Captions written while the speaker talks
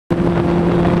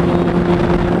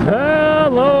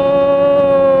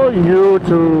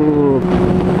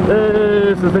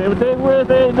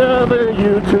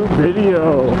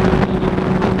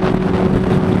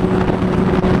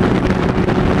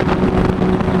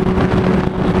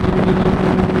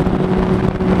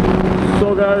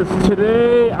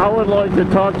today I would like to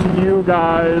talk to you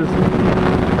guys,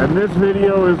 and this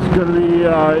video is going to be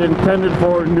intended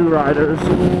for new riders.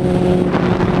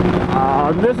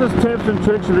 This is tips and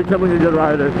tricks for becoming a good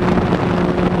rider.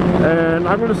 And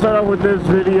I'm going to start out with this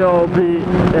video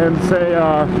and say,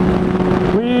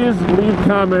 please leave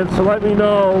comments to let me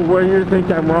know where you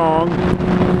think I'm wrong.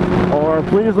 Or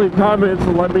please leave comments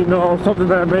and let me know something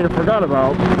that I may have forgot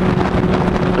about.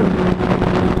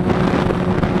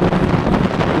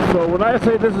 So when I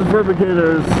say this is for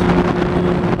beginners,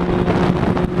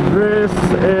 this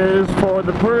is for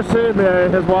the person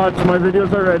that has watched my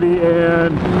videos already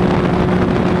and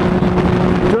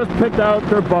just picked out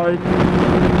their bike,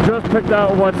 just picked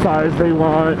out what size they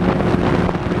want,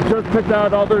 just picked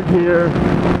out all their gear,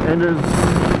 and is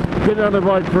getting on their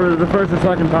bike for the first or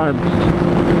second time.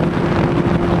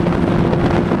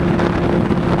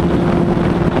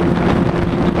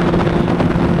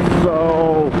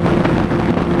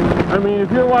 I mean,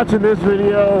 if you're watching this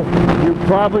video, you've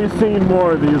probably seen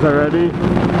more of these already.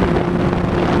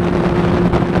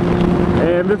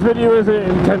 And this video isn't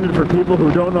intended for people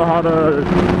who don't know how to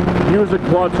use a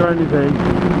clutch or anything.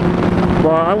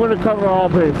 But I'm going to cover all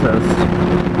bases.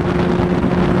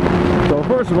 So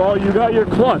first of all, you got your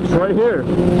clutch right here.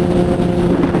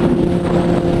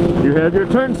 You have your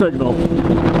turn signal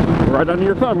right under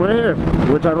your thumb right here,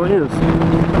 which I don't use.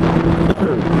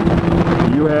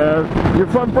 You have your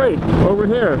front brake over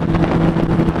here.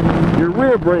 Your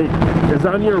rear brake is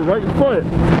on your right foot.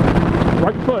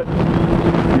 Right foot.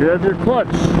 You have your clutch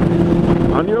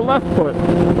on your left foot.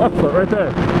 Left foot right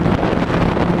there.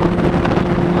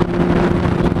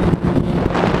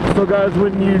 So guys,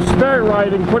 when you start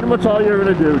riding, pretty much all you're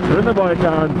going to do, turn the bike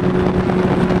on,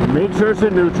 make sure it's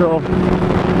in neutral,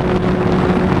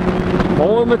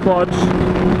 pull in the clutch,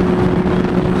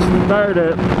 start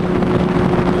it,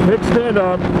 kickstand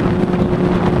up,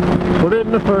 put it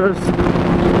in the first,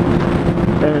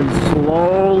 and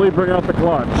slowly bring out the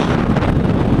clutch.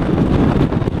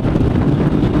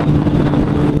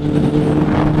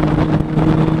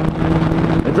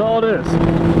 It's all it is.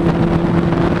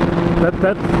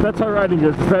 That's how riding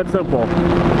is. It's that simple.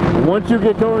 Once you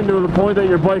get going to the point that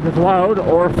your bike is loud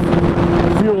or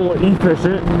fuel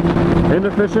inefficient,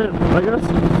 I guess,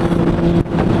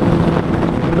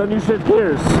 then you shift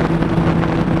gears.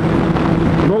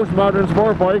 Most modern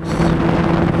sport bikes,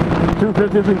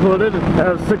 250s included,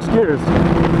 have 6 gears.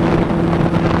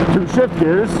 To shift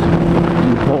gears,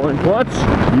 you pull in clutch,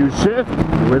 you shift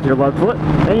with your left foot,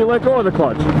 and you let go of the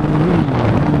clutch.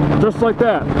 Just like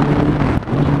that.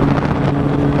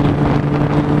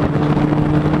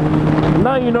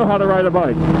 Now you know how to ride a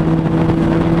bike.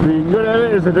 Being good at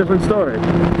it is a different story.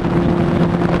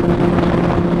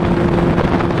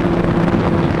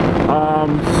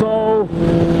 So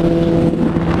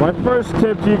my first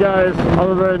tip to you guys,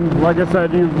 other than, like I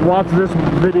said, you've watched this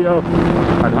video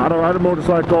on how to ride a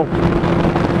motorcycle,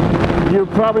 you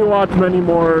probably watched many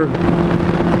more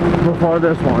before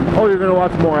this one. Oh, you're going to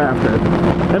watch more after.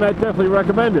 And I definitely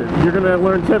recommend it. You're going to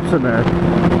learn tips in there.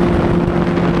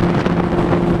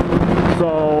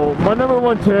 So my number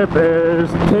one tip is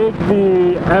take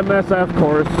the MSF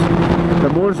course, the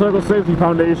Motorcycle Safety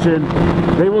Foundation.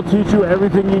 They will teach you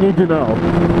everything you need to know.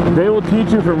 They will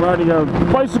teach you from riding a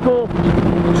bicycle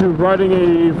to riding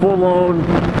a full-blown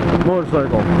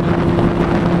motorcycle.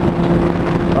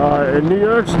 In New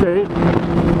York State,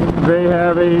 they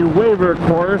have a waiver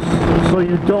course, so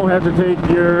you don't have to take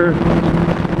your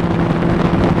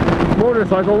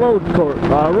motorcycle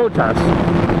road test.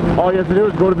 All you have to do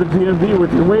is go to the DMV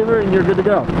with your waiver and you're good to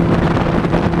go.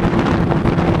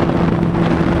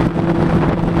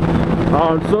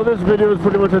 So this video is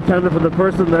pretty much intended for the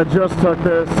person that just took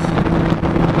this.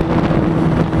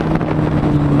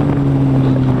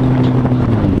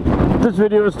 This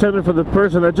video is intended for the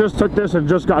person that just took this and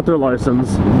just got their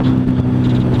license.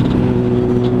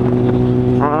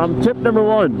 Tip number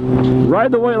 1,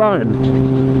 ride the white line.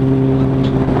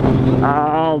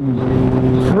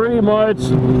 Pretty much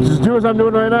just do as I'm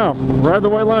doing right now. Ride the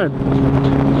white line.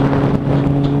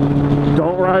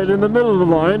 Don't ride in the middle of the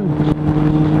line.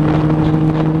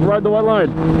 Ride the white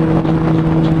line.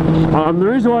 The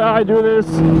reason why I do this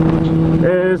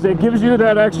is it gives you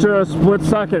that extra split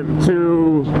second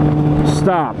to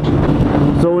stop.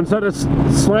 So instead of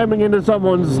slamming into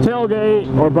someone's tailgate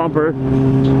or bumper,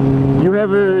 you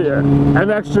have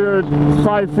an extra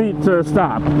 5 feet to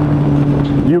stop.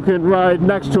 You can ride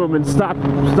next to them and stop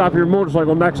your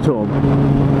motorcycle next to them.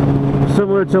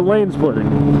 Similar to lane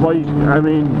splitting. Well, I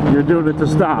mean, you're doing it to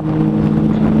stop.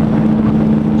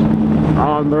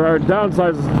 There are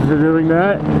downsides to doing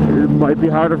that. It might be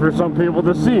harder for some people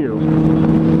to see you.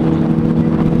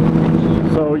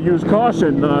 So use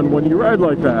caution on when you ride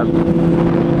like that.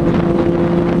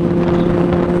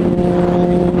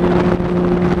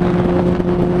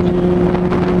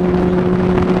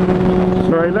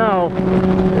 So right now,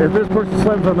 if this person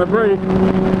slams on the brake,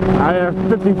 I have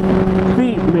 50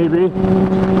 feet maybe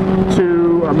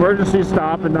to emergency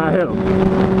stop and not hit them.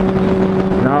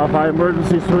 Now if I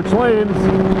emergency switch lanes,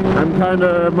 I'm kind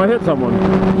of might hit someone.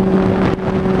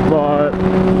 But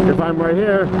if I'm right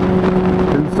here,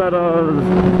 instead of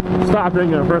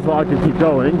stopping, and first of all I can keep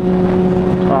going,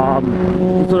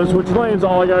 instead of switch lanes,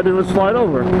 all I gotta do is slide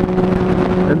over.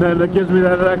 And then it gives me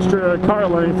that extra car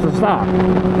length to stop.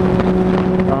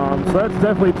 So that's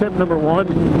definitely tip number one.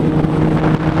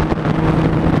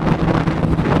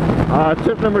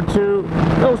 Tip number two,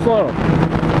 go slow.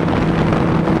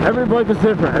 Every bike is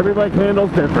different. Every bike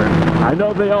handles different. I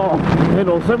know they all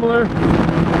handle similar.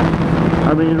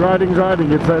 I mean, riding's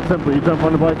riding. It's that simple. You jump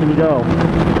on the bike and you go.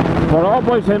 But all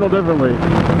bikes handle differently.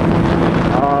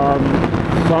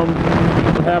 Some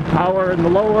have power in the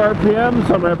lower RPMs.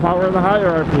 Some have power in the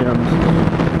higher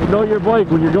RPMs. Know your bike.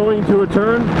 When you're going to a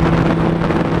turn,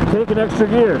 take an extra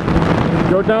gear.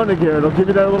 Go down a gear. It'll give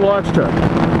you that little extra.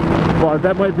 But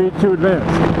that might be too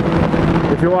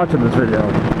advanced if you're watching this video.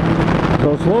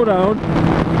 So slow down,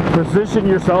 position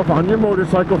yourself on your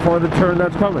motorcycle for the turn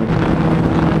that's coming.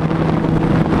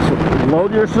 So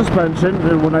load your suspension,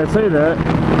 and when I say that,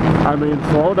 I mean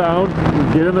slow down,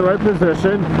 get in the right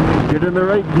position, get in the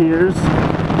right gears,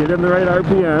 get in the right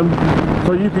RPM,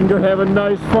 so you can go have a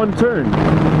nice fun turn.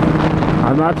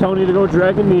 I'm not telling you to go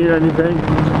drag a knee or anything,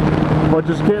 but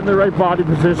just get in the right body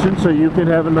position so you can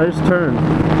have a nice turn.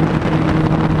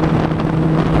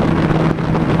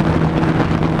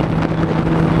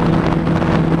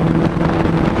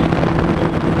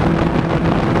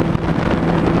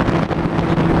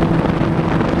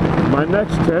 My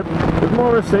next tip is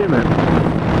more of a statement.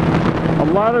 A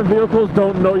lot of vehicles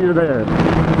don't know you're there.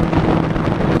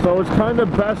 So it's kind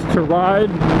of best to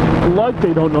ride like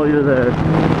they don't know you're there.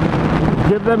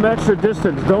 Give them extra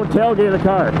distance. Don't tailgate a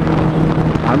car.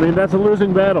 I mean, that's a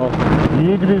losing battle.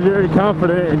 You need to be very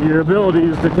confident in your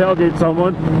abilities to tailgate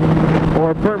someone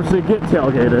or purposely get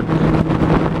tailgated.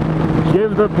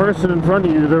 Give the person in front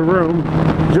of you their room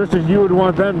just as you would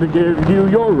want them to give you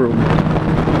your room.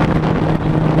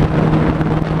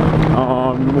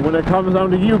 When it comes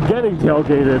down to you getting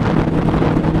tailgated,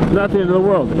 it's not the end of the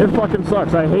world. It fucking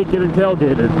sucks. I hate getting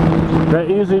tailgated. That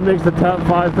easily makes the top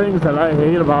 5 things that I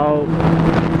hate about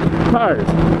cars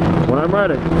when I'm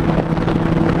riding.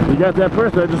 You got that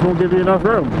person that just won't give you enough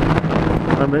room.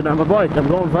 I mean, I'm a bike. I'm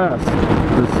going fast.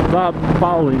 Just stop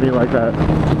following me like that.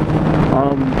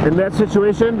 In that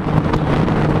situation,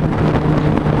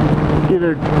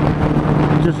 either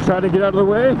just try to get out of the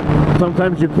way.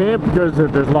 Sometimes you can't because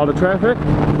there's a lot of traffic.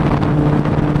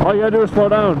 All you gotta do is slow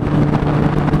down.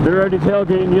 They're already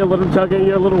tailgating you, let them tailgate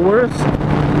you a little worse.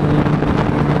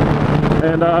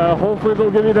 And hopefully they'll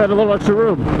give you that a little extra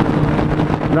room.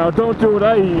 Now don't do what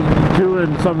I do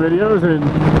in some videos and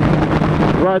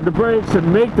ride the brakes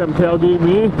and make them tailgate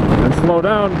me and slow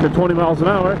down to 20 miles an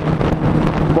hour.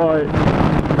 But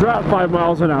drop 5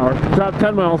 miles an hour, drop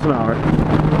 10 miles an hour.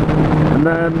 And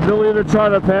then they'll either try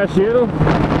to pass you,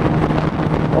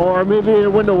 or maybe a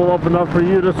window will open up for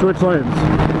you to switch lanes.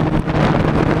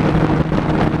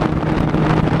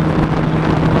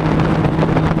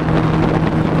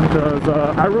 Because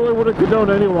I really wouldn't condone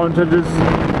anyone to just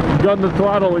gun the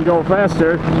throttle and go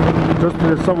faster just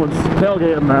because someone's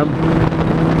tailgating them.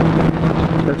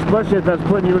 Especially if that's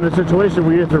putting you in a situation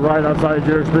where you have to ride outside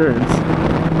your experience.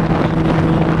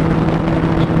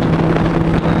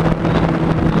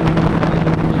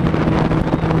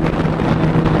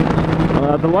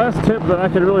 The last tip that I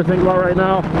can really think about right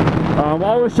now,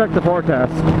 always check the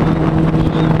forecast.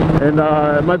 And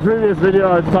in my previous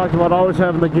video I talked about always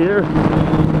having the gear.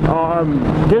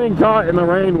 Getting caught in the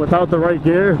rain without the right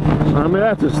gear, I mean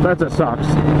that just sucks.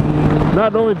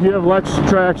 Not only do you have less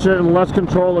traction and less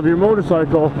control of your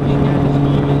motorcycle,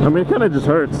 I mean it kind of just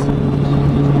hurts.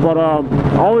 But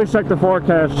always check the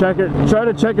forecast, check it, try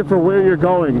to check it for where you're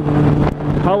going,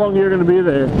 how long you're going to be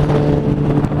there.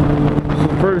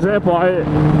 For example,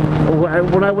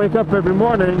 when I wake up every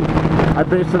morning, I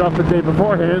base it off the day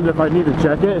beforehand if I need to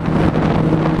check it.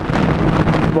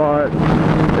 But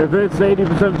if it's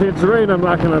 80% chance of rain, I'm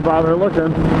not going to bother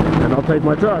looking, and I'll take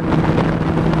my truck.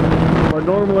 But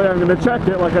normally I'm going to check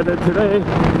it like I did today,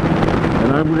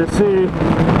 and I'm going to see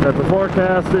that the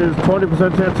forecast is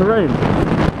 20% chance of rain.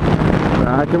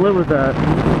 I can live with that.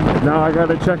 Now I got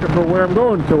to check it for where I'm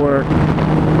going to work.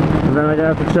 And then I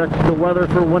have to check the weather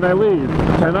for when I leave,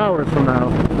 10 hours from now.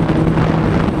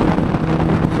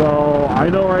 So I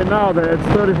know right now that it's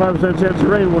 35% chance of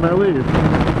rain when I leave.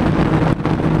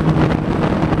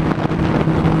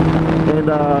 And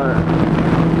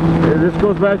this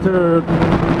goes back to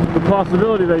the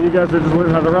possibility that you guys are just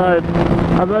learning how to ride.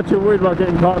 I'm not too worried about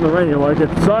getting caught in the rain. Like, it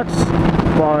sucks,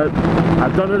 but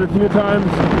I've done it a few times,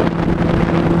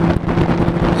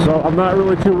 so I'm not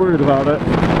really too worried about it.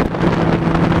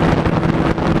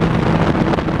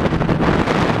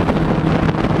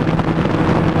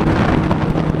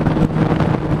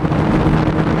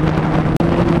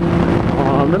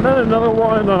 And then another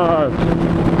one,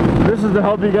 this is to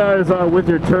help you guys with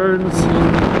your turns.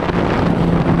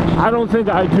 I don't think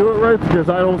I do it right because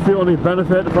I don't feel any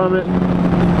benefit from it.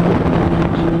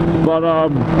 But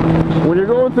when you're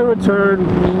going through a turn,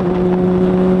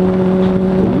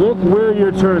 look where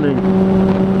you're turning.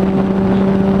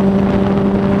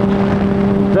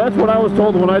 That's what I was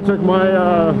told when I took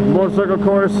my motorcycle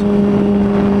course.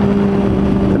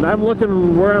 And I'm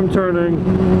looking where I'm turning,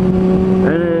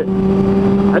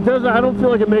 and I don't feel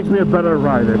like it makes me a better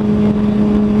rider.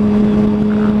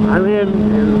 I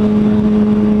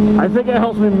mean, I think it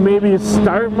helps me maybe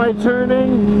start my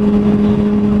turning,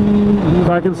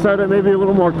 so I can start it maybe a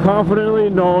little more confidently,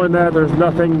 knowing that there's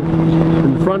nothing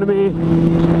in front of me.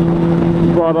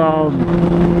 But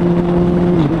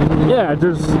yeah,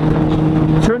 just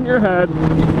turn your head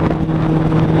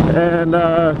and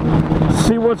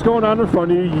see what's going on in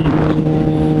front of you.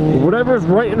 Whatever's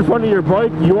right in front of your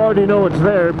bike, you already know it's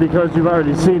there because you've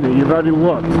already seen it, you've already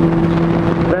looked.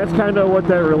 That's kind of what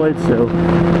that relates to.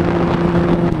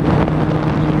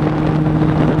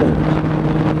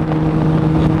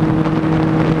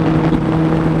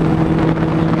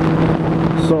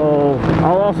 So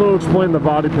I'll also explain the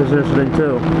body positioning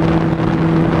too.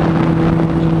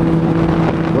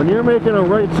 When you're making a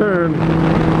right turn,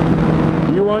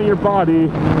 you want your body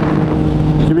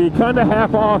to be kind of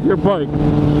half off your bike,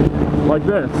 like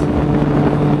this.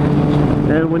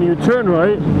 And when you turn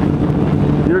right,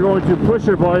 you're going to push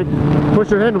your bike, push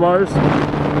your handlebars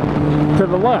to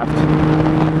the left.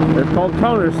 It's called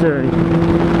counter steering.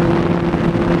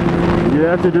 You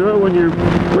have to do it when you're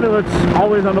pretty much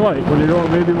always on the bike, when you're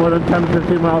going maybe more than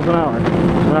 10-15 miles an hour.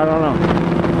 I don't know.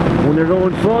 When you're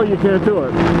going slow, you can't do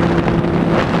it.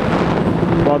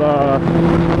 But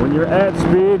when you're at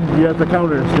speed, you have to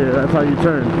counter steer. That's how you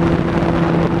turn.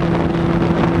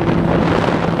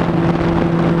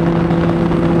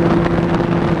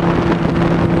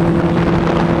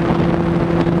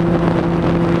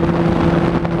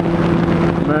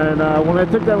 And when I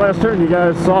took that last turn, you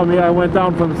guys saw me. I went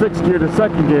down from 6th gear to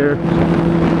 2nd gear.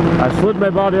 I slid my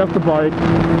body off the bike.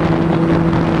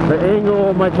 The angle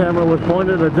of my camera was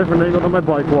pointed at a different angle than my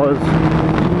bike was.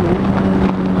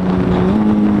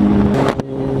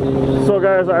 So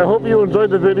guys, I hope you enjoyed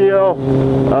the video.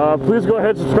 Please go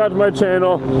ahead and subscribe to my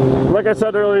channel. Like I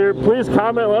said earlier, please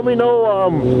comment, let me know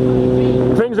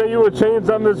things that you would change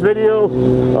on this video,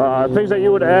 things that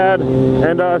you would add,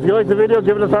 and if you like the video,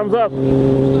 give it a thumbs up.